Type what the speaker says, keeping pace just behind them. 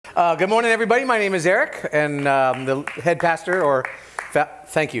Good morning, everybody. My name is Eric, and the head pastor,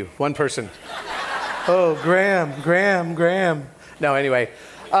 thank you, one person. Oh, Graham. No, anyway.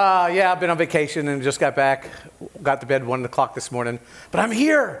 I've been on vacation and just got back. Got to bed 1 o'clock this morning, but I'm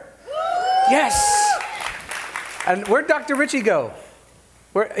here. Yes. And where'd Dr. Richie go?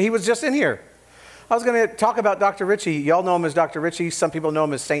 He was just in here. I was going to talk about Dr. Richie. Y'all know him as Dr. Richie. Some people know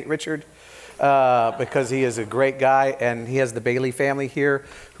him as Saint Richard. Because he is a great guy, and he has the Bailey family here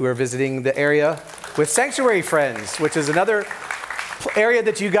who are visiting the area with Sanctuary Friends, which is another area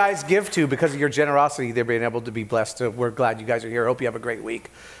that you guys give to because of your generosity. They're being able to be blessed. So we're glad you guys are here. I hope you have a great week.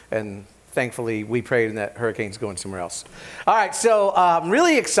 And thankfully, we prayed that hurricane's going somewhere else. All right, so I'm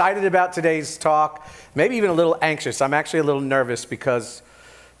really excited about today's talk, maybe even a little anxious. I'm actually a little nervous because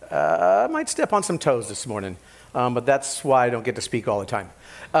I might step on some toes this morning, but that's why I don't get to speak all the time.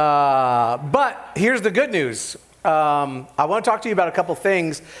 But here's the good news. I want to talk to you about a couple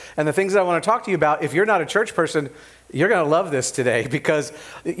things, and the things that I want to talk to you about, if you're not a church person, you're going to love this today because,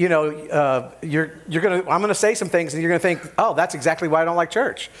 I'm going to say some things and you're going to think, oh, that's exactly why I don't like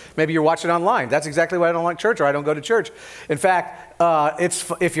church. Maybe you're watching online. That's exactly why I don't like church, or I don't go to church. In fact,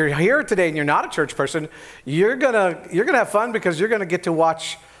 if you're here today and you're not a church person, you're going to have fun because you're going to get to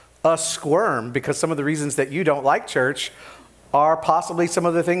watch us squirm because some of the reasons that you don't like church are possibly some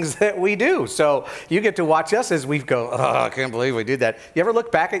of the things that we do. So you get to watch us as we go, oh, I can't believe we did that. You ever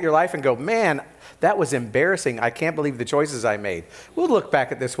look back at your life and go, man, that was embarrassing. I can't believe the choices I made. We'll look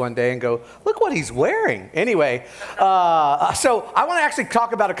back at this one day and go, look what he's wearing. Anyway, so I want to actually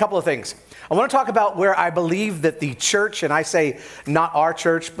talk about a couple of things. I want to talk about where I believe that the church, and I say not our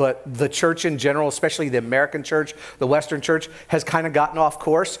church, but the church in general, especially the American church, the Western church, has kind of gotten off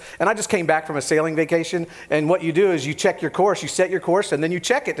course. And I just came back from a sailing vacation, and what you do is you check your course, you set your course, and then you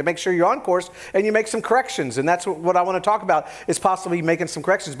check it to make sure you're on course, and you make some corrections. And that's what I want to talk about, is possibly making some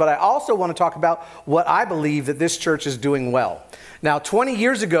corrections. But I also want to talk about what I believe that this church is doing well. Now, 20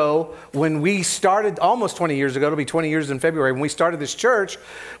 years ago, when we started, almost 20 years ago, it'll be 20 years in February, when we started this church,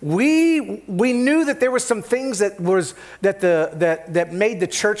 we knew that there were some things that made the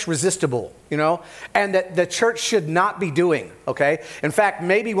church resistible, and that the church should not be doing, okay? In fact,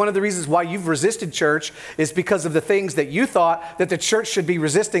 maybe one of the reasons why you've resisted church is because of the things that you thought that the church should be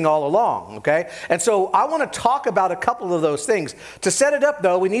resisting all along, okay? And so I want to talk about a couple of those things. To set it up,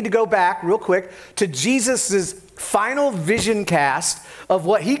 though, we need to go back real quick to Jesus's final vision cast of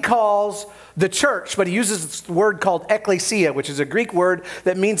what he calls the church, but he uses this word called ecclesia, which is a Greek word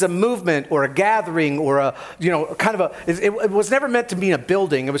that means a movement or a gathering or it was never meant to mean a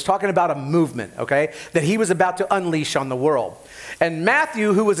building. It was talking about a movement, okay, that he was about to unleash on the world. And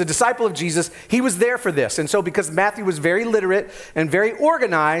Matthew, who was a disciple of Jesus, he was there for this. And so because Matthew was very literate and very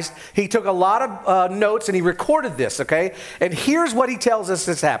organized, he took a lot of notes and he recorded this, okay? And here's what he tells us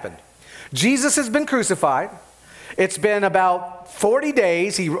has happened. Jesus has been crucified. It's been about 40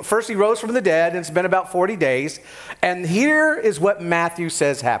 days. First he rose from the dead, and it's been about 40 days. And here is what Matthew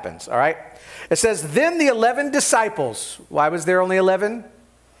says happens, all right? It says, then the 11 disciples, why was there only 11?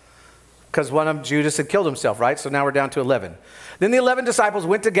 Because one of Judas had killed himself, right? So now we're down to 11. Then the 11 disciples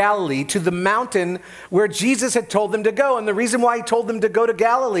went to Galilee, to the mountain where Jesus had told them to go. And the reason why he told them to go to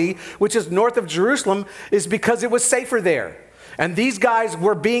Galilee, which is north of Jerusalem, is because it was safer there. And these guys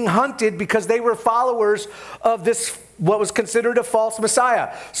were being hunted because they were followers of this, what was considered a false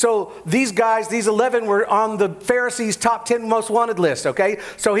Messiah. So these guys, these 11, were on the Pharisees' top 10 most wanted list, okay?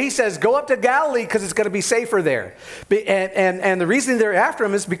 So he says, go up to Galilee because it's going to be safer there. And the reason they're after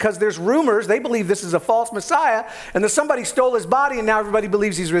him is because there's rumors, they believe this is a false Messiah, and that somebody stole his body, and now everybody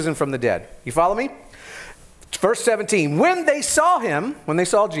believes he's risen from the dead. You follow me? Verse 17, when they saw him, when they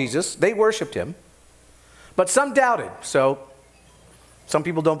saw Jesus, they worshiped him, but some doubted. So some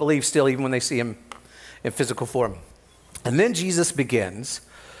people don't believe still, even when they see him in physical form. And then Jesus begins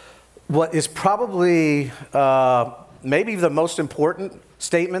what is probably maybe the most important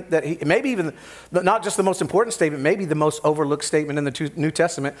statement that maybe even not just the most important statement, maybe the most overlooked statement in the New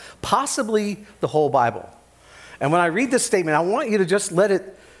Testament, possibly the whole Bible. And when I read this statement, I want you to just let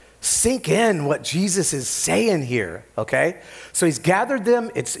it sink in what Jesus is saying here, okay? So he's gathered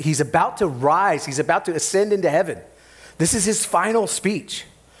them. He's about to rise. He's about to ascend into heaven. This is his final speech.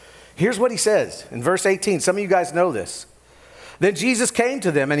 Here's what he says in verse 18. Some of you guys know this. Then Jesus came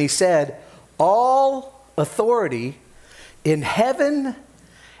to them and he said, all authority in heaven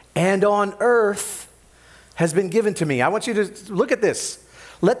and on earth has been given to me. I want you to look at this.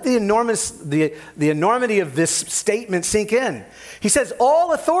 Let the enormity of this statement sink in. He says,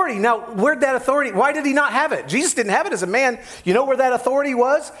 all authority. Now, where'd that authority, why did he not have it? Jesus didn't have it as a man. You know where that authority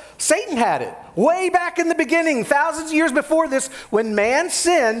was? Satan had it. Way back in the beginning, thousands of years before this, when man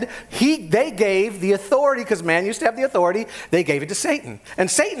sinned, they gave the authority, because man used to have the authority, they gave it to Satan. And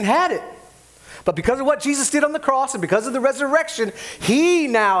Satan had it. But because of what Jesus did on the cross and because of the resurrection, he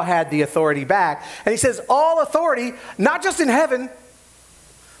now had the authority back. And he says, all authority, not just in heaven,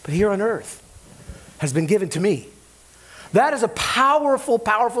 but here on earth, has been given to me. That is a powerful,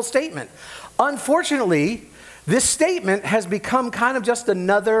 powerful statement. Unfortunately, this statement has become kind of just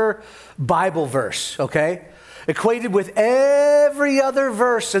another Bible verse, okay? Equated with every other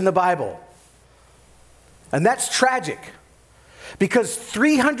verse in the Bible. And that's tragic. Because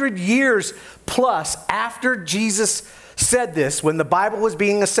 300 years plus after Jesus said this, when the Bible was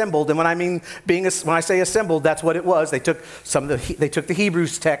being assembled, and when I say assembled, that's what it was. They took the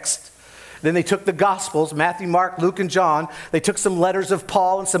Hebrews text, then they took the Gospels, Matthew, Mark, Luke, and John. They took some letters of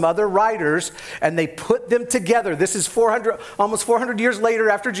Paul and some other writers, and they put them together. This is almost 400 years later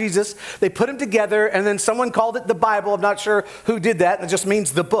after Jesus. They put them together, and then someone called it the Bible. I'm not sure who did that. It just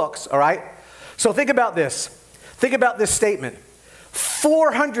means the books, all right? So think about this. Think about this statement.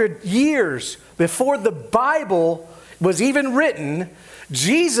 400 years before the Bible was even written,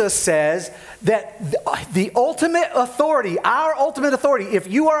 Jesus says that the ultimate authority, our ultimate authority, if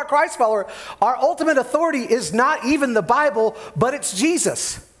you are a Christ follower, our ultimate authority is not even the Bible, but it's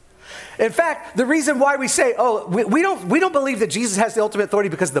Jesus. In fact, the reason why we say, we don't believe that Jesus has the ultimate authority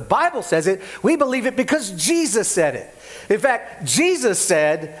because the Bible says it. We believe it because Jesus said it. In fact, Jesus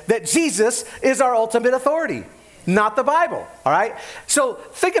said that Jesus is our ultimate authority. Not the Bible, all right? So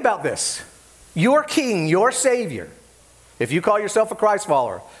think about this. Your King, your Savior, if you call yourself a Christ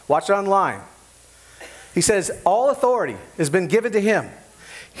follower, watch it online. He says, all authority has been given to him.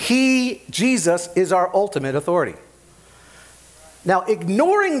 Jesus, is our ultimate authority. Now,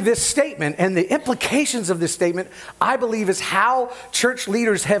 ignoring this statement and the implications of this statement, I believe is how church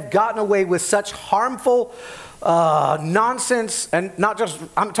leaders have gotten away with such harmful nonsense, and not just,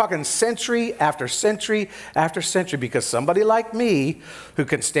 I'm talking century after century after century, because somebody like me who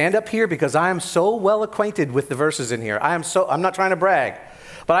can stand up here because I am so well acquainted with the verses in here. I'm not trying to brag,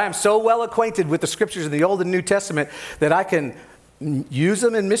 but I am so well acquainted with the scriptures in the Old and New Testament that I can use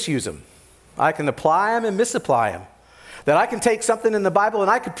them and misuse them. I can apply them and misapply them. That I can take something in the Bible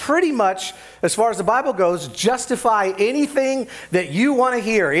and I could pretty much, as far as the Bible goes, justify anything that you want to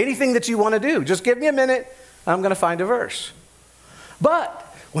hear, anything that you want to do. Just give me a minute. I'm going to find a verse. But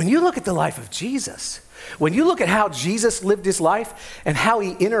when you look at the life of Jesus, when you look at how Jesus lived his life and how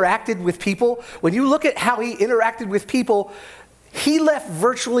he interacted with people, when you look at how he interacted with people, he left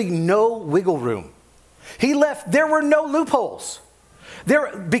virtually no wiggle room. There were no loopholes.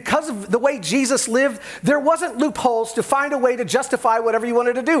 Because of the way Jesus lived, there wasn't loopholes to find a way to justify whatever you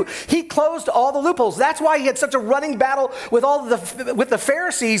wanted to do. He closed all the loopholes. That's why he had such a running battle with the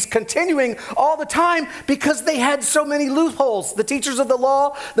Pharisees continuing all the time, because they had so many loopholes. The teachers of the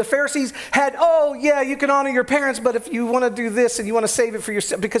law, the Pharisees had, you can honor your parents, but if you want to do this and you want to save it for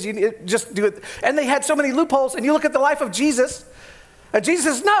yourself, because you just do it. And they had so many loopholes. And you look at the life of Jesus, and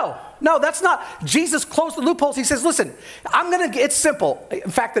Jesus says, no, that's not. Jesus closed the loopholes. He says, listen, it's simple.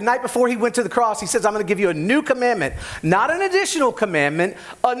 In fact, the night before he went to the cross, he says, I'm going to give you a new commandment, not an additional commandment,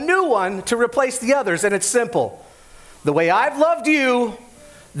 a new one to replace the others. And it's simple. The way I've loved you,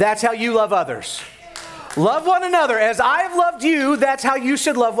 that's how you love others. Love one another. As I've loved you, that's how you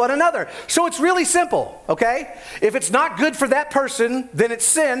should love one another. So it's really simple, okay? If it's not good for that person, then it's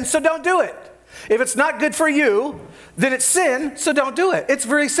sin, so don't do it. If it's not good for you, then it's sin, so don't do it. It's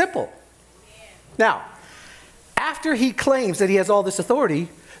very simple. Now, after he claims that he has all this authority,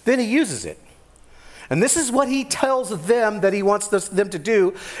 then he uses it. And this is what he tells them that he wants them to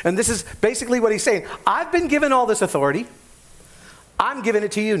do. And this is basically what he's saying. I've been given all this authority. I'm giving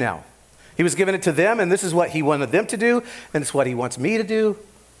it to you now. He was giving it to them, and this is what he wanted them to do, and it's what he wants me to do,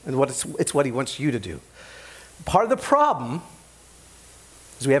 and it's what he wants you to do. Part of the problem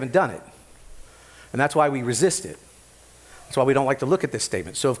is we haven't done it. And that's why we resist it. That's why we don't like to look at this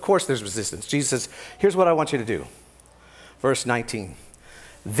statement. So of course there's resistance. Jesus says, here's what I want you to do. Verse 19.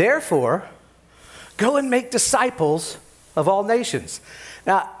 Therefore, go and make disciples of all nations.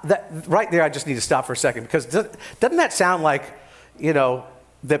 Now, right there I just need to stop for a second, because doesn't that sound like,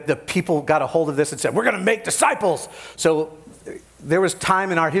 the people got a hold of this and said, we're going to make disciples. So there was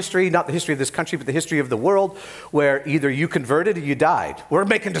time in our history, not the history of this country, but the history of the world, where either you converted or you died. We're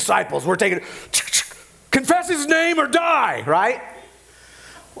making disciples. We're taking, confess his name or die, right?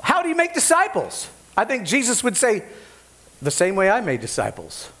 How do you make disciples? I think Jesus would say, the same way I made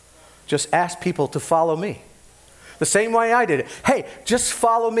disciples. Just ask people to follow me. The same way I did it. Hey, just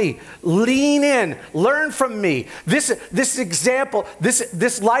follow me. Lean in. Learn from me. This example,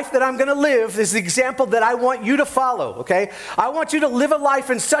 this life that I'm going to live is the example that I want you to follow, okay? I want you to live a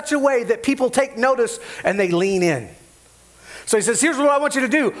life in such a way that people take notice and they lean in. So he says, here's what I want you to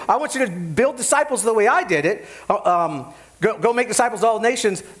do. I want you to build disciples the way I did it. Go make disciples of all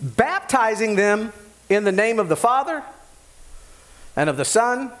nations, baptizing them in the name of the Father and of the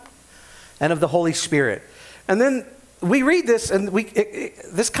Son and of the Holy Spirit. And then we read this, and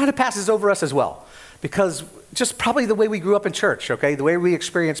this kind of passes over us as well, because just probably the way we grew up in church, okay, the way we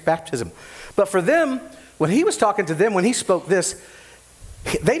experienced baptism. But for them, when he was talking to them, when he spoke this,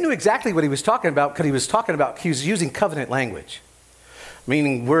 they knew exactly what he was talking about, because he was using covenant language,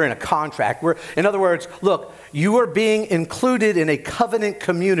 meaning we're in a contract. In other words, look, you are being included in a covenant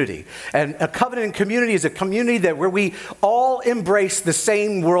community. And a covenant community is a community where we all embrace the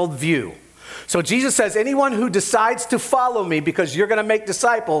same worldview. So Jesus says, anyone who decides to follow me because you're going to make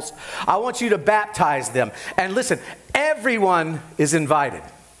disciples, I want you to baptize them. And listen, everyone is invited.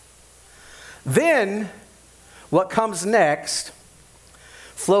 Then what comes next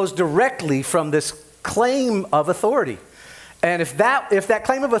flows directly from this claim of authority. And if that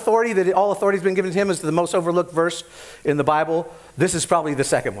claim of authority, that all authority has been given to him, is the most overlooked verse in the Bible, this is probably the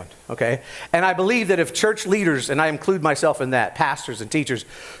second one, okay? And I believe that if church leaders, and I include myself in that, pastors and teachers,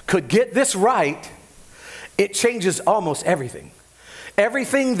 could get this right, it changes almost everything.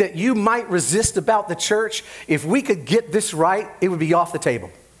 Everything that you might resist about the church, if we could get this right, it would be off the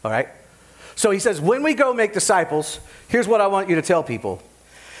table, all right? So he says, when we go make disciples, here's what I want you to tell people.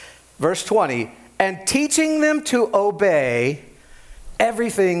 Verse 20, and teaching them to obey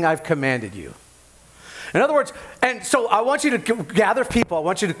everything I've commanded you. In other words, and so I want you to gather people. I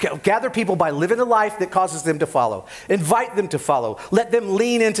want you to gather people by living a life that causes them to follow. Invite them to follow. Let them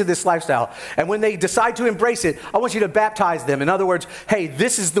lean into this lifestyle. And when they decide to embrace it, I want you to baptize them. In other words, hey,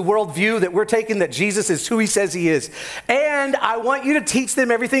 this is the worldview that we're taking, that Jesus is who he says he is. And I want you to teach them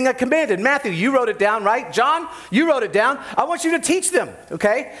everything I commanded. Matthew, you wrote it down, right? John, you wrote it down. I want you to teach them,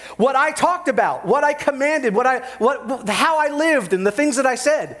 okay? What I talked about, what I commanded, how I lived, and the things that I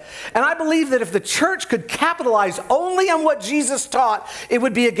said. And I believe that if the church could capitalize only on what Jesus taught, it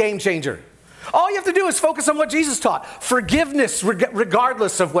would be a game changer. All you have to do is focus on what Jesus taught. Forgiveness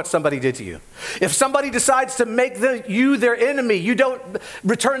regardless of what somebody did to you. If somebody decides to make you their enemy, you don't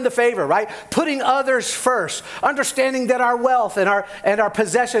return the favor, right? Putting others first. Understanding that our wealth and our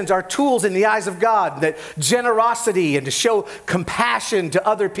possessions are tools in the eyes of God. That generosity and to show compassion to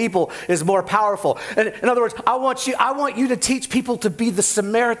other people is more powerful. And in other words, I want you to teach people to be the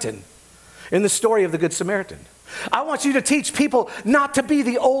Samaritan in the story of the Good Samaritan. I want you to teach people not to be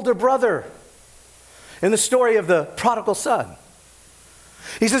the older brother in the story of the prodigal son.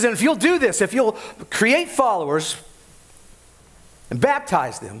 He says, and if you'll do this, if you'll create followers and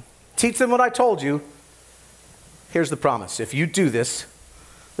baptize them, teach them what I told you, here's the promise. If you do this,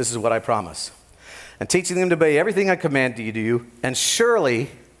 this is what I promise. And teaching them to obey everything I command you to do, and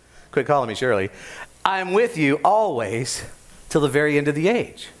surely, quit calling me Shirley, I am with you always till the very end of the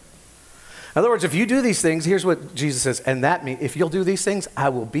age. In other words, if you do these things, here's what Jesus says, and that means if you'll do these things, I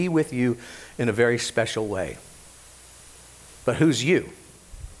will be with you in a very special way. But who's you?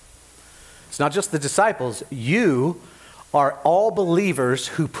 It's not just the disciples. You are all believers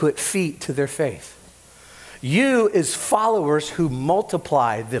who put feet to their faith. You is followers who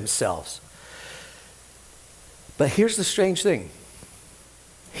multiply themselves. But here's the strange thing.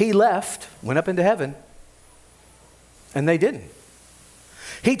 He left, went up into heaven, and they didn't.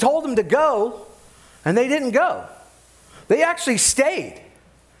 He told them to go, and they didn't go. They actually stayed.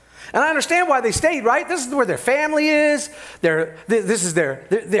 And I understand why they stayed, right? This is where their family is. They're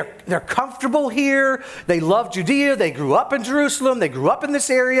comfortable here. They love Judea. They grew up in Jerusalem. They grew up in this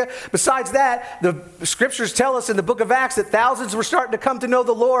area. Besides that, the scriptures tell us in the book of Acts that thousands were starting to come to know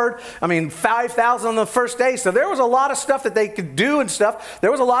the Lord. 5,000 on the first day. So there was a lot of stuff that they could do and stuff. There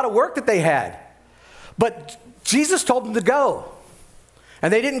was a lot of work that they had. But Jesus told them to go.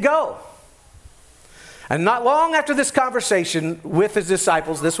 And they didn't go. And not long after this conversation with his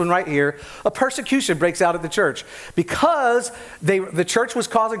disciples, this one right here, a persecution breaks out at the church because the church was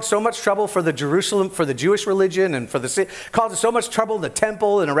causing so much trouble for the Jewish religion, and causing so much trouble in the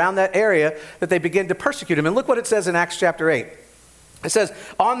temple and around that area that they began to persecute him. And look what it says in Acts chapter 8. It says,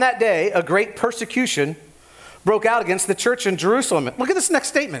 on that day, a great persecution broke out against the church in Jerusalem. Look at this next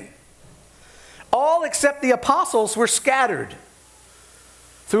statement. All except the apostles were scattered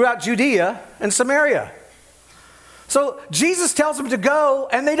throughout Judea and Samaria. So Jesus tells them to go,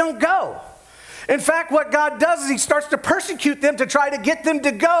 and they don't go. In fact, what God does is he starts to persecute them to try to get them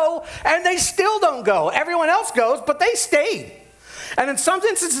to go, and they still don't go. Everyone else goes, but they stayed. And in some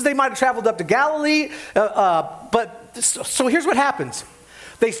instances, they might have traveled up to Galilee, so here's what happens.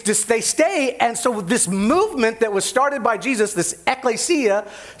 They stay, and so this movement that was started by Jesus, this ecclesia,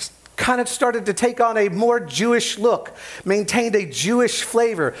 kind of started to take on a more Jewish look, maintained a Jewish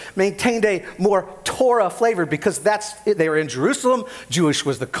flavor, maintained a more Torah flavor, because they were in Jerusalem. Jewish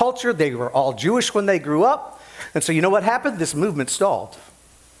was the culture. They were all Jewish when they grew up. And so you know what happened? This movement stalled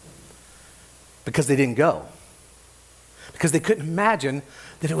because they didn't go. Because they couldn't imagine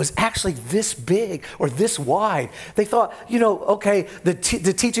that it was actually this big or this wide. They thought, okay, the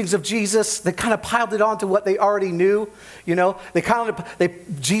teachings of Jesus, they kind of piled it on to what they already knew.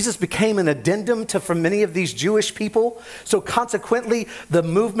 Jesus became an addendum for many of these Jewish people. So consequently, the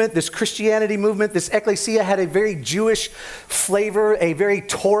movement, this Christianity movement, this ecclesia had a very Jewish flavor, a very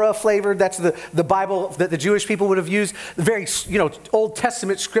Torah flavor. That's the Bible that the Jewish people would have used. The very, Old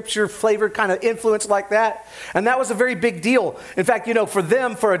Testament scripture flavored kind of influence like that. And that was a very big deal. In fact, for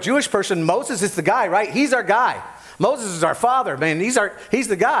them, for a Jewish person, Moses is the guy, right? He's our guy. Moses is our father, man. He's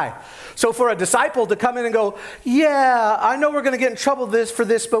the guy. So for a disciple to come in and go, yeah, I know we're going to get in trouble for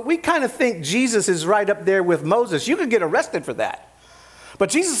this, but we kind of think Jesus is right up there with Moses. You could get arrested for that.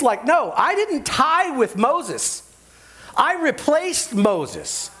 But Jesus is like, no, I didn't tie with Moses. I replaced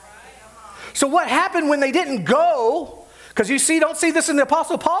Moses. So what happened when they didn't go? Because don't see this in the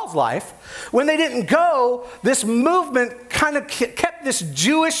Apostle Paul's life. When they didn't go, this movement kind of kept this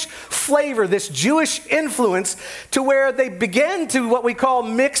Jewish flavor, this Jewish influence, to where they began to what we call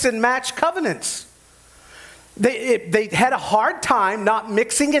mix and match covenants. They had a hard time not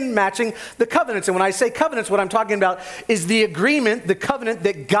mixing and matching the covenants. And when I say covenants, what I'm talking about is the agreement, the covenant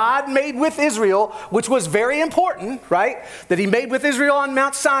that God made with Israel, which was very important, right? That he made with Israel on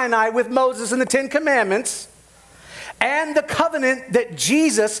Mount Sinai with Moses and the Ten Commandments. And the covenant that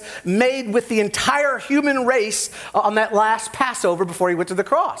Jesus made with the entire human race on that last Passover before he went to the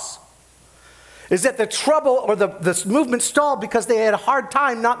cross. Is that the trouble or this movement stalled because they had a hard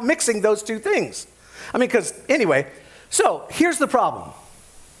time not mixing those two things. So here's the problem.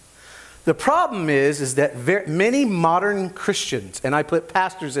 The problem is that many modern Christians, and I put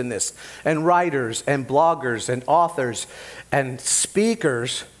pastors in this, and writers, and bloggers, and authors, and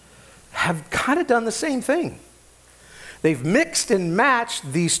speakers, have kind of done the same thing. They've mixed and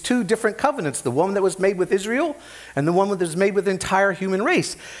matched these two different covenants, the one that was made with Israel and the one that was made with the entire human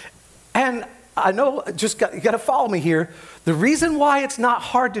race. And I know, you got to follow me here. The reason why it's not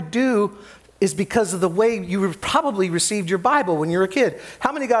hard to do is because of the way you probably received your Bible when you were a kid.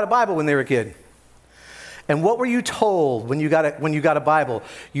 How many got a Bible when they were a kid? And what were you told when you got a Bible?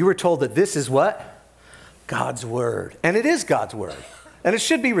 You were told that this is what? God's Word. And it is God's Word. And it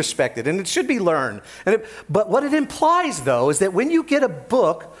should be respected, and it should be learned. But what it implies, though, is that when you get a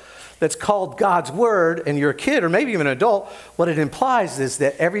book that's called God's Word, and you're a kid or maybe even an adult, what it implies is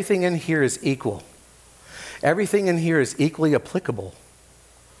that everything in here is equal. Everything in here is equally applicable.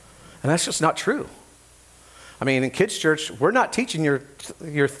 And that's just not true. I mean, in kids' church, we're not teaching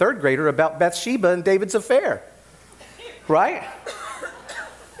your third grader about Bathsheba and David's affair, right?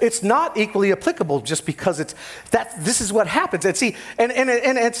 It's not equally applicable just because this is what happens. And see, and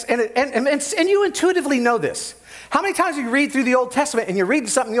you intuitively know this. How many times you read through the Old Testament and you read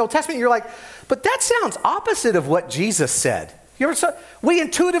something in the Old Testament and you're like, but that sounds opposite of what Jesus said. We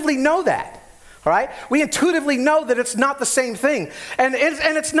intuitively know that, all right? We intuitively know that it's not the same thing. And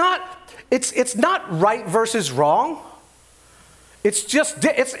it's not right versus wrong.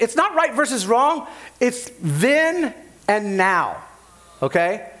 It's not right versus wrong. It's then and now.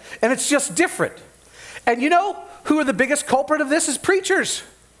 Okay? And it's just different. And you know who are the biggest culprit of this is preachers.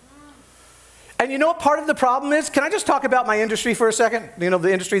 And you know what part of the problem is? Can I just talk about my industry for a second?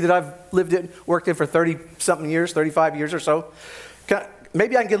 The industry that I've worked in for 30-something years, 35 years or so.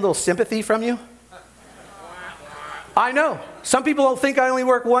 Maybe I can get a little sympathy from you? I know. Some people don't think I only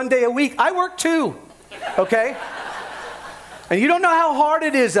work 1 day a week. I work 2. Okay? And you don't know how hard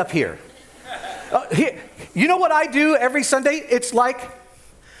it is up here. You know what I do every Sunday? It's like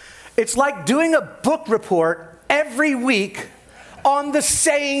doing a book report every week on the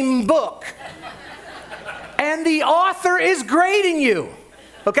same book. And the author is grading you.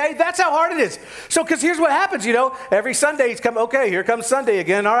 Okay? That's how hard it is. So, because here's what happens, every Sunday he's come, okay, here comes Sunday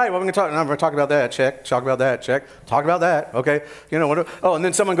again. All right, what am I going to talk about that, check. Talk about that, check. Talk about that, okay. And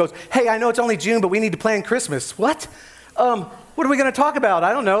then someone goes, hey, I know it's only June, but we need to plan Christmas. What? What are we going to talk about?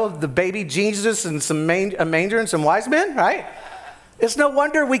 I don't know, the baby Jesus and a manger and some wise men, right? It's no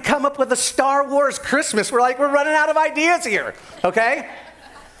wonder we come up with a Star Wars Christmas. We're running out of ideas here, okay?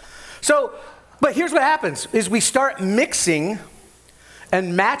 So But here's what happens, is we start mixing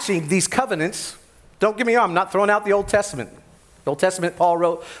and matching these covenants. Don't get me wrong, I'm not throwing out the Old Testament. The Old Testament Paul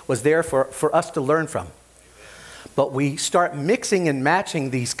wrote was there for us to learn from. But we start mixing and matching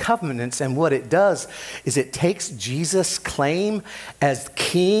these covenants, and what it does is it takes Jesus' claim as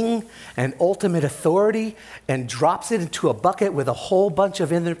king and ultimate authority and drops it into a bucket with a whole bunch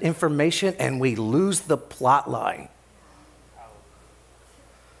of information, and we lose the plot line.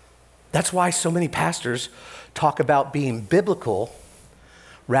 That's why so many pastors talk about being biblical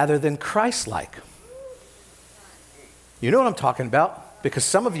rather than Christ-like. You know what I'm talking about, because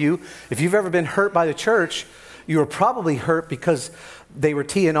some of you, if you've ever been hurt by the church, you were probably hurt because they were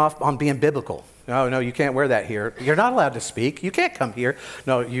teeing off on being biblical. No, you can't wear that here. You're not allowed to speak. You can't come here.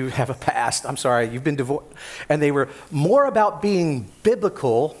 No, you have a past. I'm sorry, you've been divorced. And they were more about being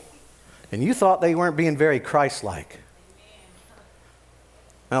biblical, and you thought they weren't being very Christ-like.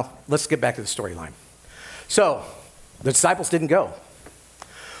 Well, let's get back to the storyline. So, the disciples didn't go.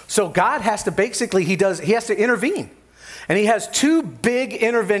 So God has to basically, he has to intervene. And he has two big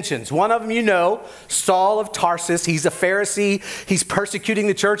interventions. One of them, you know, Saul of Tarsus. He's a Pharisee. He's persecuting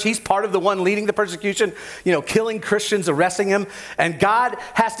the church. He's part of the one leading the persecution, you know, killing Christians, arresting him. And God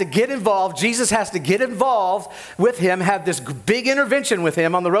has to get involved. Jesus has to get involved with him, have this big intervention with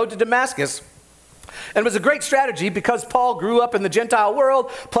him on the road to Damascus. And it was a great strategy because Paul grew up in the Gentile world.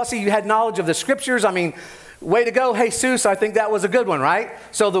 Plus, he had knowledge of the scriptures. I mean, way to go, Jesus. I think that was a good one, right?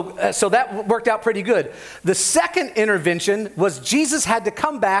 So that worked out pretty good. The second intervention was Jesus had to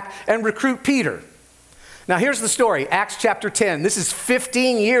come back and recruit Peter. Now, here's the story. Acts chapter 10. This is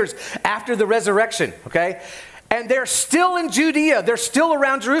 15 years after the resurrection, okay? And they're still in Judea. They're still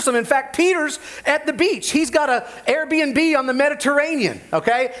around Jerusalem. In fact, Peter's at the beach. He's got an Airbnb on the Mediterranean,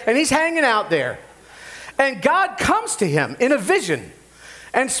 okay? And he's hanging out there. And God comes to him in a vision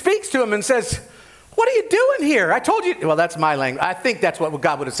and speaks to him and says, "What are you doing here? I told you." Well, that's my language. I think that's what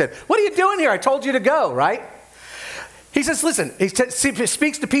God would have said. "What are you doing here? I told you to go," right? He says, listen, he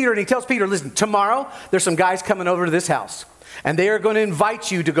speaks to Peter and he tells Peter, "Listen, tomorrow there's some guys coming over to this house. And they are going to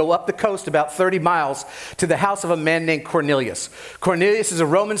invite you to go up the coast about 30 miles to the house of a man named Cornelius." Cornelius is a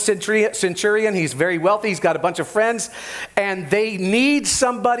Roman centurion. He's very wealthy. He's got a bunch of friends. And they need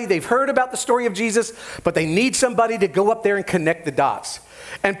somebody. They've heard about the story of Jesus, but they need somebody to go up there and connect the dots.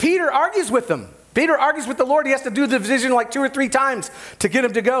 And Peter argues with them. Peter argues with the Lord. He has to do the vision like 2 or 3 times to get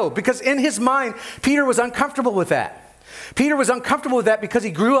him to go. Because in his mind, Peter was uncomfortable with that. Peter was uncomfortable with that because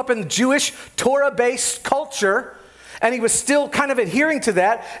he grew up in Jewish, Torah-based culture. And he was still kind of adhering to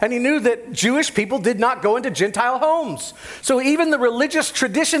that. And he knew that Jewish people did not go into Gentile homes. So even the religious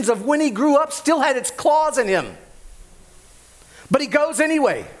traditions of when he grew up still had its claws in him. But he goes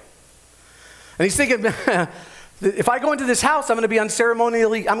anyway. And he's thinking, if I go into this house, I'm going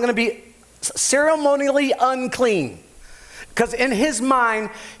to be ceremonially unclean. Because in his mind,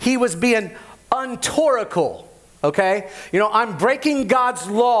 he was being untorical. Okay? You know, I'm breaking God's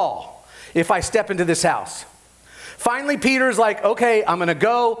law if I step into this house. Finally, Peter's like, okay, I'm going to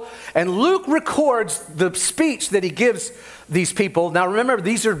go. And Luke records the speech that he gives these people. Now, remember,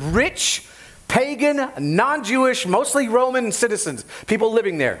 these are rich, pagan, non-Jewish, mostly Roman citizens, people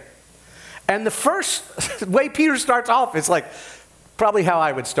living there. And the first way Peter starts off is like probably how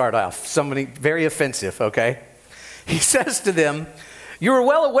I would start off, somebody very offensive, okay? He says to them, "You are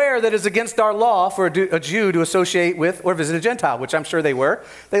well aware that it is against our law for a Jew to associate with or visit a Gentile," which I'm sure they were.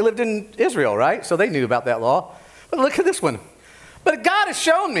 They lived in Israel, right? So they knew about that law. But look at this one. "But God has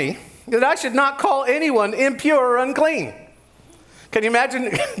shown me that I should not call anyone impure or unclean." Can you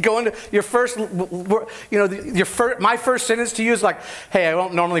imagine going to your first, my first sentence to you is like, "Hey, I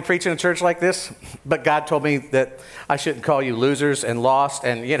won't normally preach in a church like this, but God told me that I shouldn't call you losers and lost,"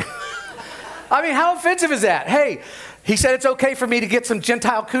 and you know. I mean, how offensive is that? Hey, he said it's okay for me to get some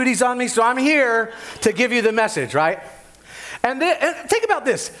Gentile cooties on me, so I'm here to give you the message, right? And think about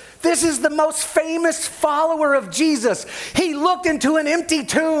this. This is the most famous follower of Jesus. He looked into an empty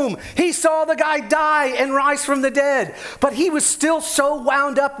tomb. He saw the guy die and rise from the dead. But he was still so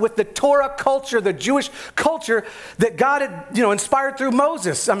wound up with the Torah culture, the Jewish culture that God had, inspired through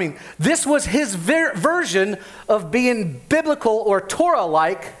Moses. I mean, this was his version of being biblical or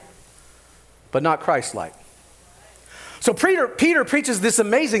Torah-like, but not Christ-like. So Peter preaches this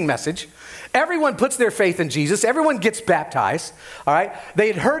amazing message. Everyone puts their faith in Jesus. Everyone gets baptized, all right? They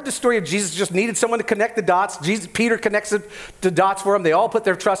had heard the story of Jesus, just needed someone to connect the dots. Peter connects the dots for them. They all put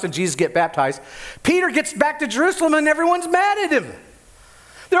their trust in Jesus, get baptized. Peter gets back to Jerusalem, and everyone's mad at him.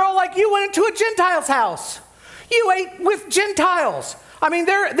 They're all like, "You went into a Gentile's house. You ate with Gentiles." I mean,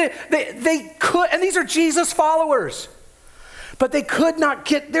 they could, and these are Jesus followers. But they could not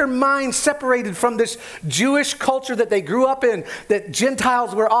get their minds separated from this Jewish culture that they grew up in, that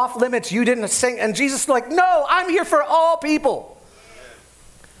Gentiles were off limits, you didn't sing. And Jesus is like, no, I'm here for all people.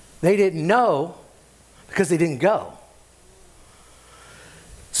 They didn't know because they didn't go.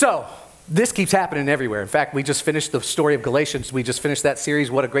 So, this keeps happening everywhere. In fact, we just finished the story of Galatians. We just finished that series.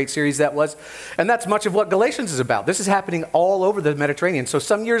 What a great series that was. And that's much of what Galatians is about. This is happening all over the Mediterranean. So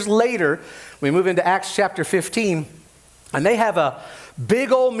some years later, we move into Acts chapter 15, and they have a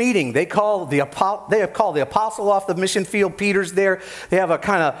big old meeting. They have called the apostle off the mission field. Peter's there. They have a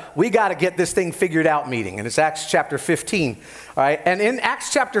kind of, we got to get this thing figured out meeting. And it's Acts chapter 15. All right. And in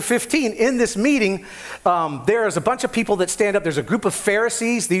Acts chapter 15, in this meeting, there is a bunch of people that stand up. There's a group of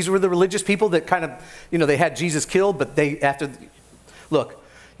Pharisees. These were the religious people that kind of, they had Jesus killed, but look,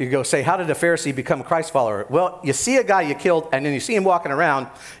 you go say, how did a Pharisee become a Christ follower? Well, you see a guy you killed, and then you see him walking around.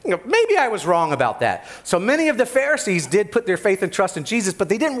 Maybe I was wrong about that. So many of the Pharisees did put their faith and trust in Jesus, but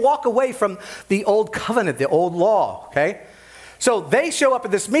they didn't walk away from the old covenant, the old law, okay? So they show up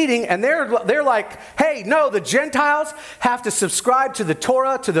at this meeting, and they're like, hey, no, the Gentiles have to subscribe to the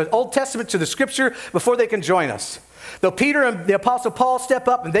Torah, to the Old Testament, to the Scripture before they can join us. Though Peter and the Apostle Paul step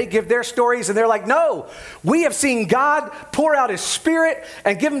up and they give their stories, and they're like, no, we have seen God pour out his Spirit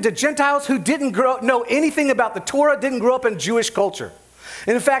and give them to Gentiles who didn't know anything about the Torah, didn't grow up in Jewish culture.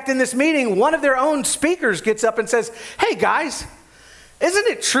 And in fact, in this meeting, one of their own speakers gets up and says, hey guys, isn't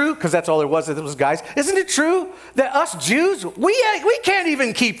it true, because that's all there was guys, isn't it true that us Jews, we can't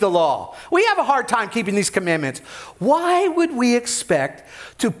even keep the law. We have a hard time keeping these commandments. Why would we expect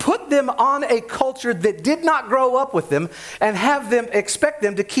to put them on a culture that did not grow up with them and expect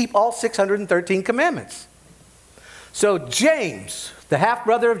them to keep all 613 commandments? So James, the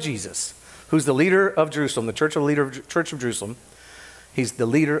half-brother of Jesus, who's the leader of Jerusalem, the church of Jerusalem, he's the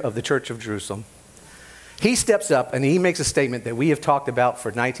leader of the church of Jerusalem. He steps up and he makes a statement that we have talked about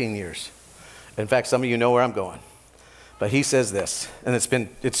for 19 years. In fact, some of you know where I'm going. But he says this, and it's been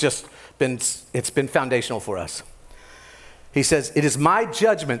foundational for us. He says, it is my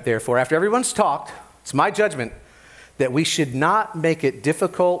judgment, therefore, after everyone's talked, it's my judgment that we should not make it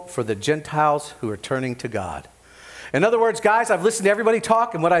difficult for the Gentiles who are turning to God. In other words, guys, I've listened to everybody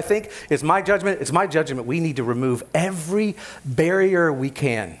talk, and what I think is my judgment, we need to remove every barrier we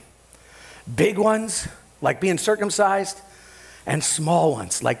can. Big ones, like being circumcised, and small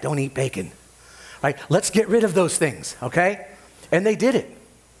ones, like don't eat bacon. Right? Let's get rid of those things, okay? And they did it.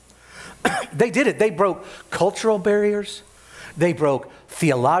 They did it. They broke cultural barriers. They broke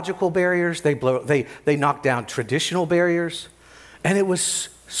theological barriers. They knocked down traditional barriers. And it was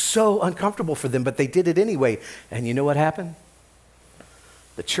so uncomfortable for them, but they did it anyway. And you know what happened?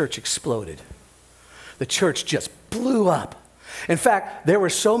 The church exploded. The church just blew up. In fact, there were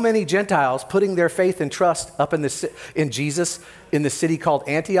so many Gentiles putting their faith and trust up in Jesus in the city called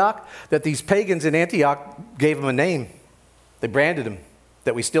Antioch that these pagans in Antioch gave him a name. They branded him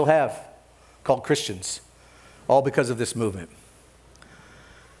that we still have called Christians, all because of this movement.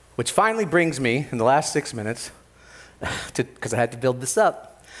 Which finally brings me, in the last 6 minutes, because I had to build this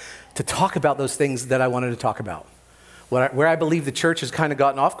up, to talk about those things that I wanted to talk about. Where I believe the church has kind of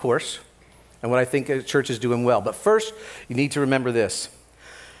gotten off course, and what I think the church is doing well. But first, you need to remember this.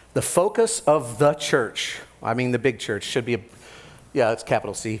 The focus of the church, I mean the big church, should be, it's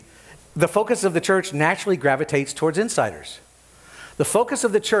capital C. The focus of the church naturally gravitates towards insiders. The focus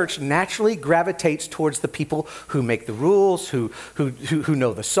of the church naturally gravitates towards the people who make the rules, who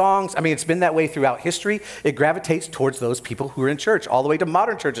know the songs. I mean, it's been that way throughout history. It gravitates towards those people who are in church, all the way to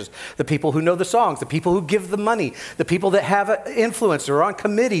modern churches. The people who know the songs, the people who give the money, the people that have influence or on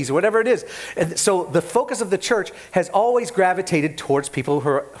committees or whatever it is. And so the focus of the church has always gravitated towards people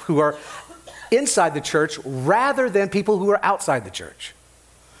who are inside the church rather than people who are outside the church.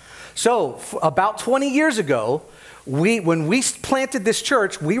 So about 20 years ago, when we planted this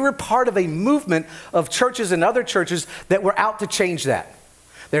church, we were part of a movement of churches and other churches that were out to change that.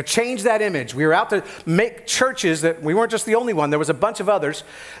 They changed that image. We were out to make churches that we weren't just the only one. There was a bunch of others.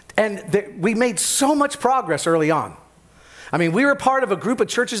 And we made so much progress early on. I mean, we were part of a group of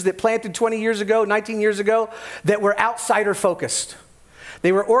churches that planted 20 years ago, 19 years ago, that were outsider focused.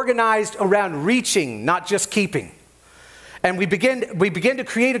 They were organized around reaching, not just keeping. And we began to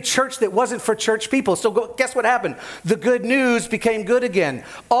create a church that wasn't for church people. So guess what happened? The good news became good again.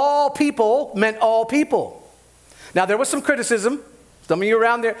 All people meant all people. Now, there was some criticism. Some of you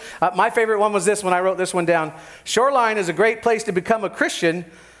around there. My favorite one was this when I wrote this one down. Shoreline is a great place to become a Christian,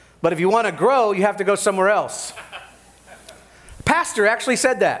 but if you want to grow, you have to go somewhere else. Pastor actually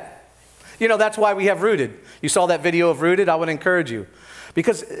said that. You know, that's why we have Rooted. You saw that video of Rooted? I would encourage you.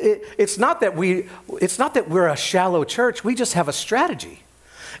 Because it's not that we're a shallow church. We just have a strategy.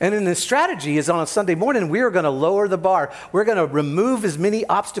 And then the strategy is on a Sunday morning, we are going to lower the bar. We're going to remove as many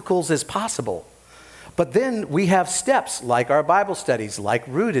obstacles as possible. But then we have steps like our Bible studies, like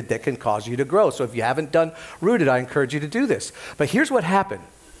Rooted, that can cause you to grow. So if you haven't done Rooted, I encourage you to do this. But here's what happened.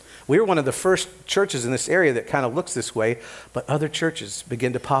 We were one of the first churches in this area that kind of looks this way, but other churches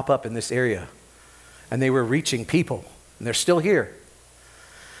began to pop up in this area. And they were reaching people, and they're still here.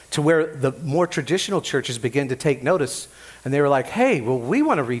 To where the more traditional churches began to take notice, and they were like, hey, well, we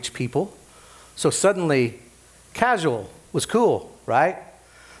want to reach people. So suddenly, casual was cool, right?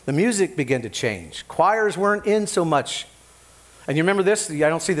 The music began to change. Choirs weren't in so much. And you remember this? I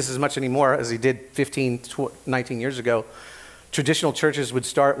don't see this as much anymore as he did 15, 19 years ago. Traditional churches would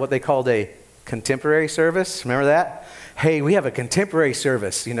start what they called a contemporary service. Remember that? Hey, we have a contemporary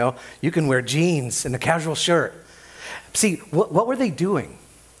service, you know. You can wear jeans and a casual shirt. See, what were they doing?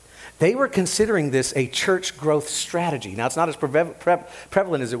 They were considering this a church growth strategy. Now, it's not as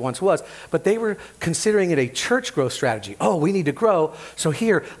prevalent as it once was, but they were considering it a church growth strategy. Oh, we need to grow, so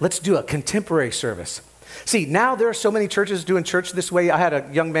here, let's do a contemporary service. See, now there are so many churches doing church this way. I had a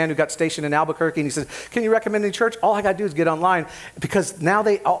young man who got stationed in Albuquerque, and he said, can you recommend any church? All I got to do is get online, because now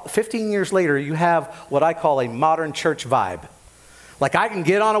 15 years later, you have what I call a modern church vibe. Like I can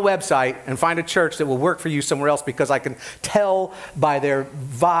get on a website and find a church that will work for you somewhere else because I can tell by their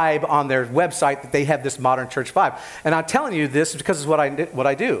vibe on their website that they have this modern church vibe. And I'm telling you this because it's what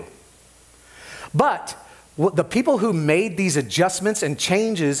I do. But the people who made these adjustments and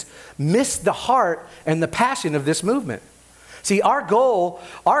changes missed the heart and the passion of this movement. See, our goal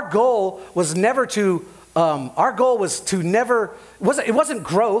was never to, it wasn't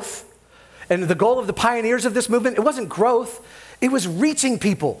growth. And the goal of the pioneers of this movement, it wasn't growth. It was reaching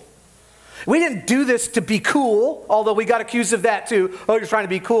people. We didn't do this to be cool, although we got accused of that too. Oh, you're trying to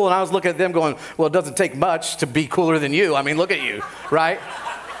be cool. And I was looking at them going, well, it doesn't take much to be cooler than you. I mean, look at you, right?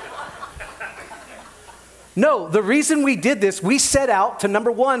 No, the reason we did this, we set out to,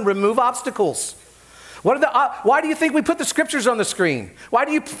 number one, remove obstacles. Why do you think we put the scriptures on the screen? Why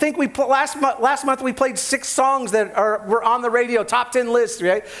do you think we put last month we played 6 songs that were on the radio, top 10 lists,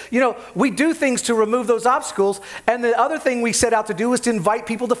 right? You know, we do things to remove those obstacles. And the other thing we set out to do was to invite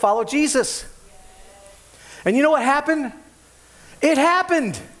people to follow Jesus. And you know what happened? It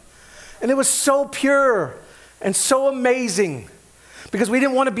happened. And it was so pure and so amazing because we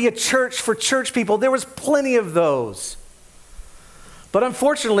didn't want to be a church for church people. There was plenty of those. But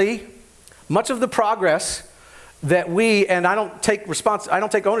unfortunately, much of the progress that and I don't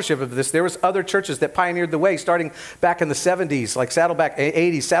take ownership of this. There was other churches that pioneered the way starting back in the 70s, like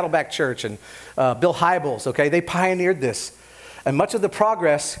 80s, Saddleback Church and Bill Hybels, okay? They pioneered this. And much of the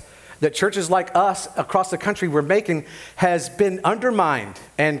progress that churches like us across the country were making has been undermined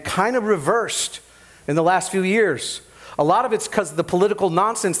and kind of reversed in the last few years. A lot of it's because of the political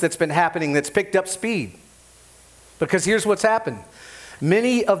nonsense that's been happening that's picked up speed. Because here's what's happened.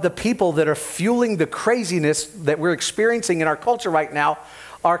 Many of the people that are fueling the craziness that we're experiencing in our culture right now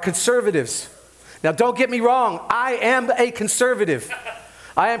are conservatives. Now, don't get me wrong. I am a conservative.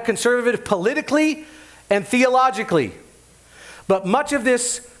 I am conservative politically and theologically. But much of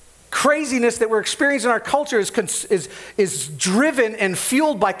this craziness that we're experiencing in our culture is driven and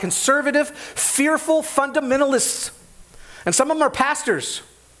fueled by conservative, fearful fundamentalists. And some of them are pastors.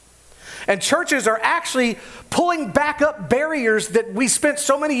 And churches are actually pulling back up barriers that we spent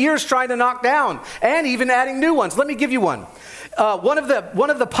so many years trying to knock down and even adding new ones. Let me give you one. One of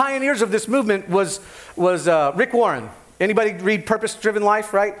the pioneers of this movement was Rick Warren. Anybody read Purpose-Driven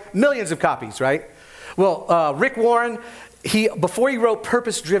Life, right? Millions of copies, right? Well, Rick Warren, before he wrote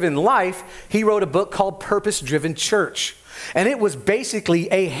Purpose-Driven Life, he wrote a book called Purpose-Driven Church. And it was basically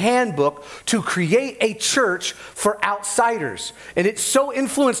a handbook to create a church for outsiders. And it so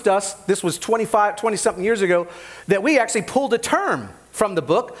influenced us, this was 20-something years ago, that we actually pulled a term from the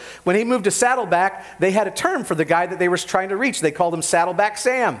book. When he moved to Saddleback, they had a term for the guy that they were trying to reach. They called him Saddleback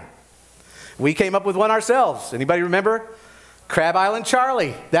Sam. We came up with one ourselves. Anybody remember? Crab Island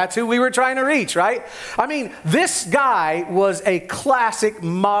Charlie. That's who we were trying to reach, right? I mean, this guy was a classic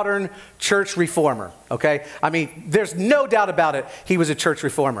modern church reformer, okay? I mean, there's no doubt about it. He was a church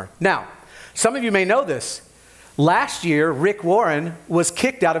reformer. Now, some of you may know this. Last year, Rick Warren was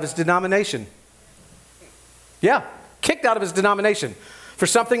kicked out of his denomination. Yeah, kicked out of his denomination. For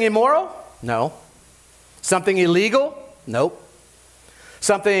something immoral? No. Something illegal? Nope.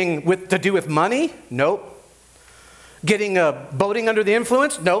 Something to do with money? Nope. Getting boating under the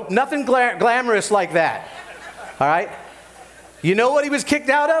influence? Nope, nothing glamorous like that. All right? You know what he was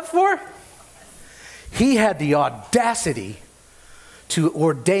kicked out of for? he had the audacity to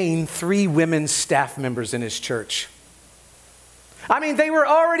ordain 3 women staff members in his church. I mean, they were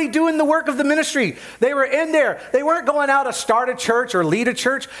already doing the work of the ministry. They were in there. They weren't going out to start a church or lead a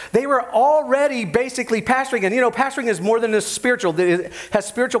church. They were already basically pastoring. And you know, pastoring is more than just spiritual. It has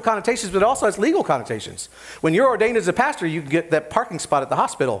spiritual connotations, but it also has legal connotations. When you're ordained as a pastor, you get that parking spot at the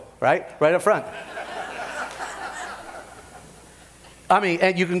hospital, right? Right up front. I mean,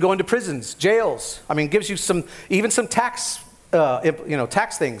 and you can go into prisons, jails. I mean, it gives you even some tax,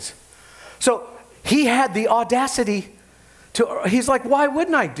 tax things. So he had the audacity he's like, why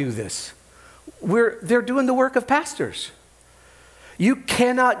wouldn't I do this? They're doing the work of pastors. You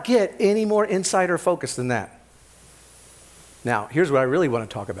cannot get any more insider focus than that. Now, here's what I really want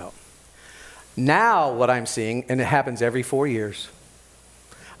to talk about. Now what I'm seeing, and it happens every 4 years,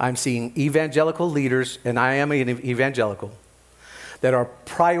 I'm seeing evangelical leaders, and I am an evangelical, that are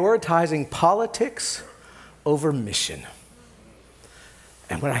prioritizing politics over mission.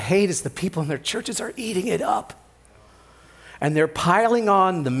 And what I hate is the people in their churches are eating it up. And they're piling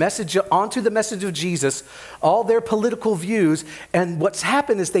on onto the message of Jesus, all their political views. And what's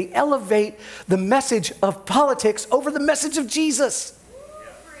happened is they elevate the message of politics over the message of Jesus.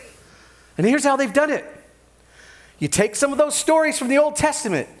 And here's how they've done it. You take some of those stories from the Old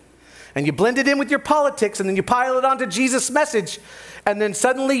Testament and you blend it in with your politics, and then you pile it onto Jesus' message. And then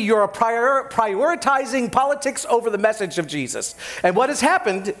suddenly you're prioritizing politics over the message of Jesus. And what has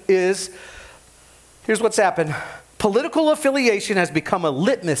happened is, here's what's happened. Political affiliation has become a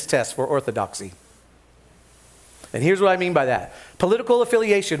litmus test for orthodoxy. And here's what I mean by that. Political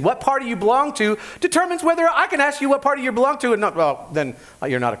affiliation, what party you belong to, determines whether I can ask you what party you belong to, and not, well, then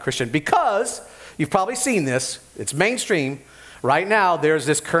you're not a Christian. Because, you've probably seen this, it's mainstream. Right now, there's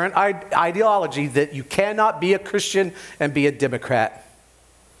this current ideology that you cannot be a Christian and be a Democrat,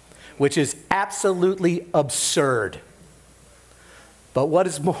 which is absolutely absurd. But what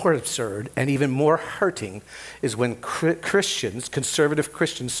is more absurd and even more hurting is when Christians, conservative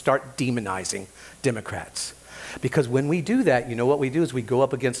Christians, start demonizing Democrats. Because when we do that, you know what we do is we go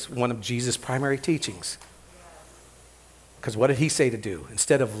up against one of Jesus' primary teachings. Because what did he say to do?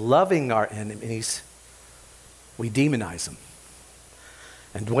 Instead of loving our enemies, we demonize them.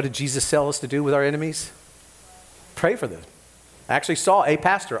 And what did Jesus tell us to do with our enemies? Pray for them. I actually saw a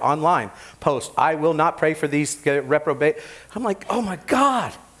pastor online post, I will not pray for these reprobate. I'm like, oh my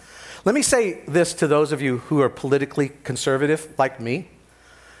God. Let me say this to those of you who are politically conservative like me.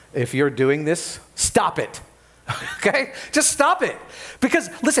 If you're doing this, stop it. Okay? Just stop it. Because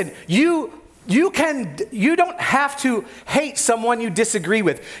listen, you don't have to hate someone you disagree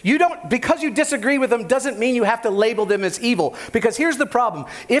with. Because you disagree with them doesn't mean you have to label them as evil. Because here's the problem.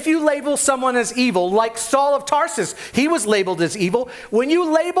 If you label someone as evil, like Saul of Tarsus, he was labeled as evil. When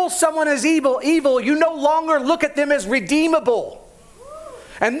you label someone as evil, you no longer look at them as redeemable.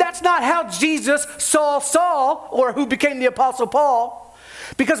 And that's not how Jesus saw Saul, or who became the Apostle Paul.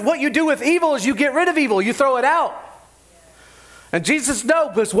 Because what you do with evil is you get rid of evil. You throw it out. And Jesus knows,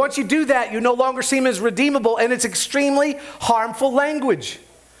 because once you do that, you no longer see him as redeemable, and it's extremely harmful language.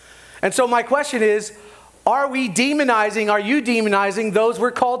 And so my question is, are you demonizing those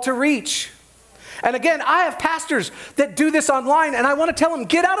we're called to reach? And again, I have pastors that do this online, and I want to tell them,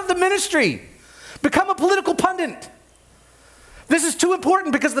 get out of the ministry. Become a political pundit. This is too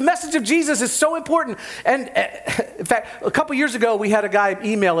important because the message of Jesus is so important. And in fact, a couple years ago, we had a guy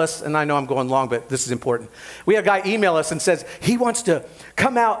email us, and I know I'm going long, but this is important. We had a guy email us and says he wants to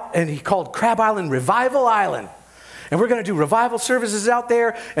come out, and he called Crab Island Revival Island. And we're going to do revival services out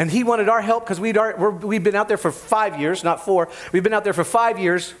there. And he wanted our help because we've been out there for 5 years, not 4. We've been out there for 5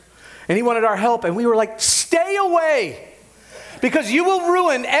 years. And he wanted our help. And we were like, stay away, because you will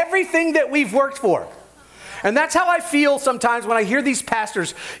ruin everything that we've worked for. And that's how I feel sometimes when I hear these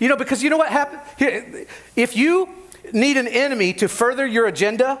pastors, because you know what happened? If you need an enemy to further your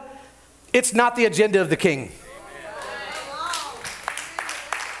agenda, it's not the agenda of the king.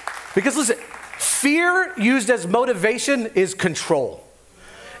 Because listen, fear used as motivation is control.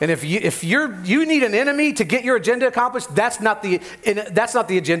 And if you need an enemy to get your agenda accomplished, that's not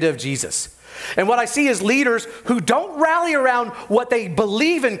the agenda of Jesus. And what I see is leaders who don't rally around what they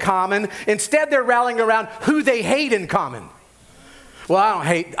believe in common. Instead, they're rallying around who they hate in common. Well,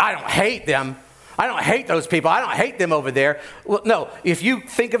 I don't hate them. I don't hate those people. I don't hate them over there. Well, no, if you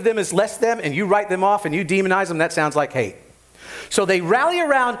think of them as less them and you write them off and you demonize them, that sounds like hate. So they rally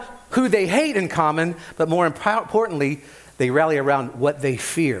around who they hate in common, but more importantly, they rally around what they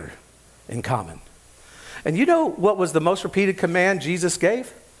fear in common. And you know what was the most repeated command Jesus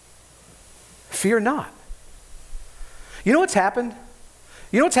gave? Fear not. You know what's happened?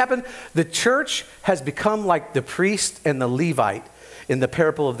 You know what's happened? The church has become like the priest and the Levite in the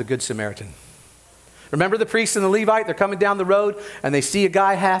parable of the Good Samaritan. Remember the priest and the Levite? They're coming down the road and they see a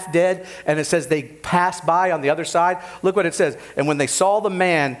guy half dead, and it says they pass by on the other side. Look what it says. And when they saw the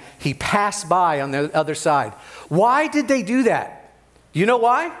man, he passed by on the other side. Why did they do that? You know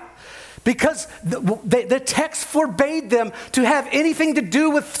why? Because the text forbade them to have anything to do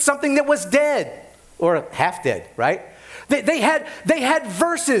with something that was dead or half dead, right? They had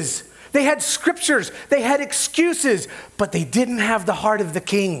verses. They had scriptures, they had excuses, but they didn't have the heart of the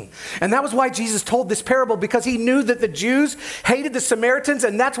king. And that was why Jesus told this parable, because he knew that the Jews hated the Samaritans,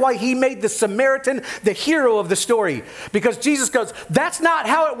 and that's why he made the Samaritan the hero of the story. Because Jesus goes, that's not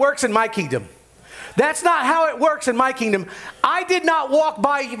how it works in my kingdom. That's not how it works in my kingdom. I did not walk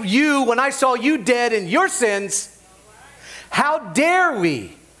by you when I saw you dead in your sins. How dare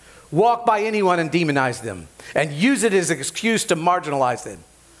we walk by anyone and demonize them and use it as an excuse to marginalize them?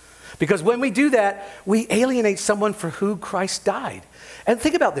 Because when we do that, we alienate someone for who Christ died. And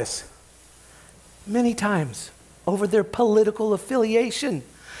think about this. Many times over their political affiliation,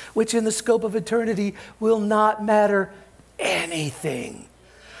 which in the scope of eternity will not matter anything.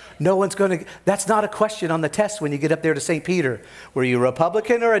 No one's going to, that's not a question on the test when you get up there to St. Peter. Were you a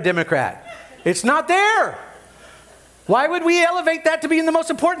Republican or a Democrat? It's not there. Why would we elevate that to being the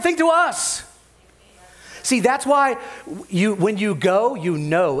most important thing to us? See, that's why when you go, you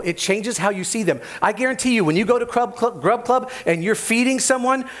know. It changes how you see them. I guarantee you, when you go to Grub Club and you're feeding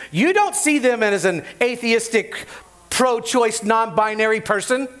someone, you don't see them as an atheistic, pro-choice, non-binary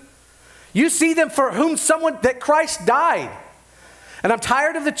person. You see them for whom someone that Christ died. And I'm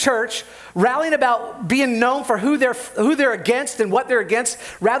tired of the church rallying about being known for who they're against and what they're against,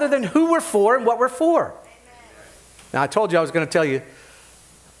 rather than who we're for and what we're for. Now, I told you I was going to tell you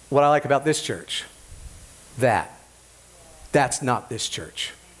what I like about this church. That's not this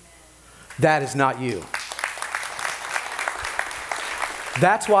church. That is not you.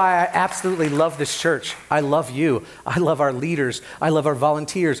 That's why I absolutely love this church. I love you. I love our leaders. I love our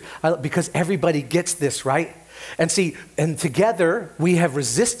volunteers. Because everybody gets this, right? And see, and together we have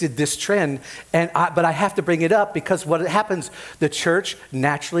resisted this trend, but I have to bring it up because what happens, the church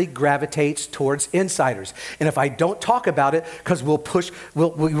naturally gravitates towards insiders. And if I don't talk about it, because we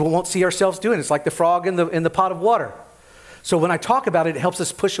won't see ourselves doing it. It's like the frog in the pot of water. So when I talk about it, it helps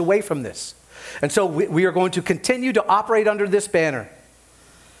us push away from this. And so we are going to continue to operate under this banner.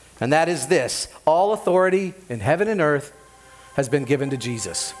 And that is this: all authority in heaven and earth has been given to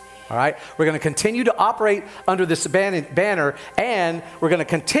Jesus. All right, we're going to continue to operate under this banner, and we're going to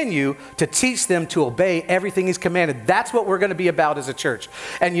continue to teach them to obey everything he's commanded. That's what we're going to be about as a church.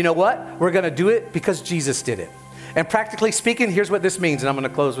 And you know what? We're going to do it because Jesus did it. And practically speaking, here's what this means, and I'm going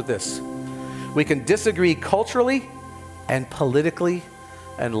to close with this. We can disagree culturally and politically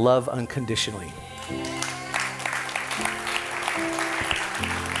and love unconditionally.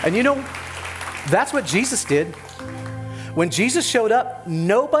 And you know, that's what Jesus did. When Jesus showed up,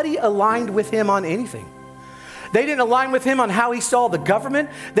 nobody aligned with him on anything. They didn't align with him on how he saw the government.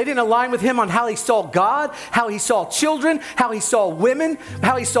 They didn't align with him on how he saw God, how he saw children, how he saw women,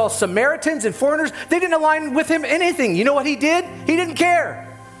 how he saw Samaritans and foreigners. They didn't align with him anything. You know what he did? He didn't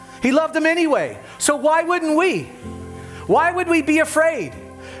care. He loved them anyway. So why wouldn't we? Why would we be afraid?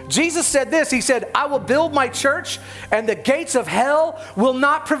 Jesus said this, he said, I will build my church and the gates of hell will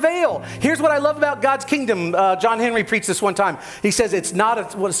not prevail. Here's what I love about God's kingdom. John Henry preached this one time. He says it's not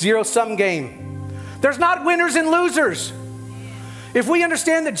a zero-sum game. There's not winners and losers. If we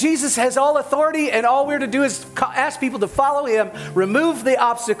understand that Jesus has all authority and all we're to do is ask people to follow him, remove the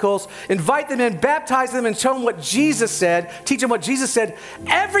obstacles, invite them in, baptize them, and show them what Jesus said, teach them what Jesus said,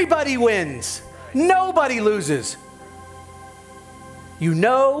 everybody wins. Nobody loses. You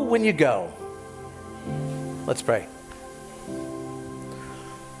know when you go. Let's pray.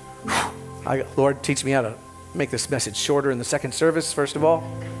 Lord, teach me how to make this message shorter in the second service, first of all.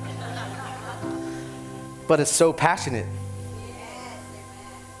 But it's so passionate.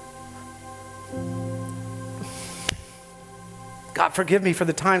 God, forgive me for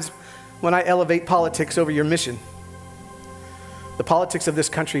the times when I elevate politics over your mission. The politics of this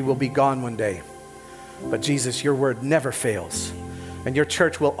country will be gone one day. But Jesus, your word never fails. And your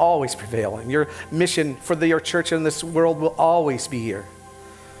church will always prevail. And your mission for your church in this world will always be here.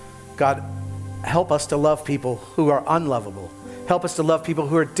 God, help us to love people who are unlovable. Help us to love people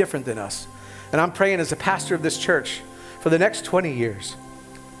who are different than us. And I'm praying as a pastor of this church for the next 20 years,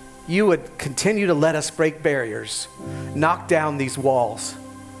 you would continue to let us break barriers, knock down these walls.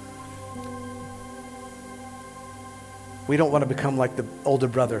 We don't want to become like the older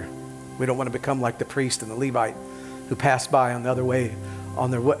brother. We don't want to become like the priest and the Levite who passed by on the other way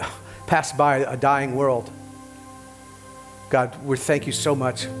on their way, pass by a dying world. God, we thank you so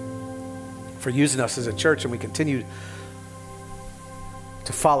much for using us as a church, and we continue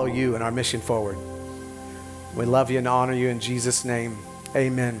to follow you in our mission forward. We love you and honor you in Jesus' name.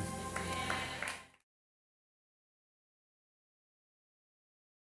 Amen.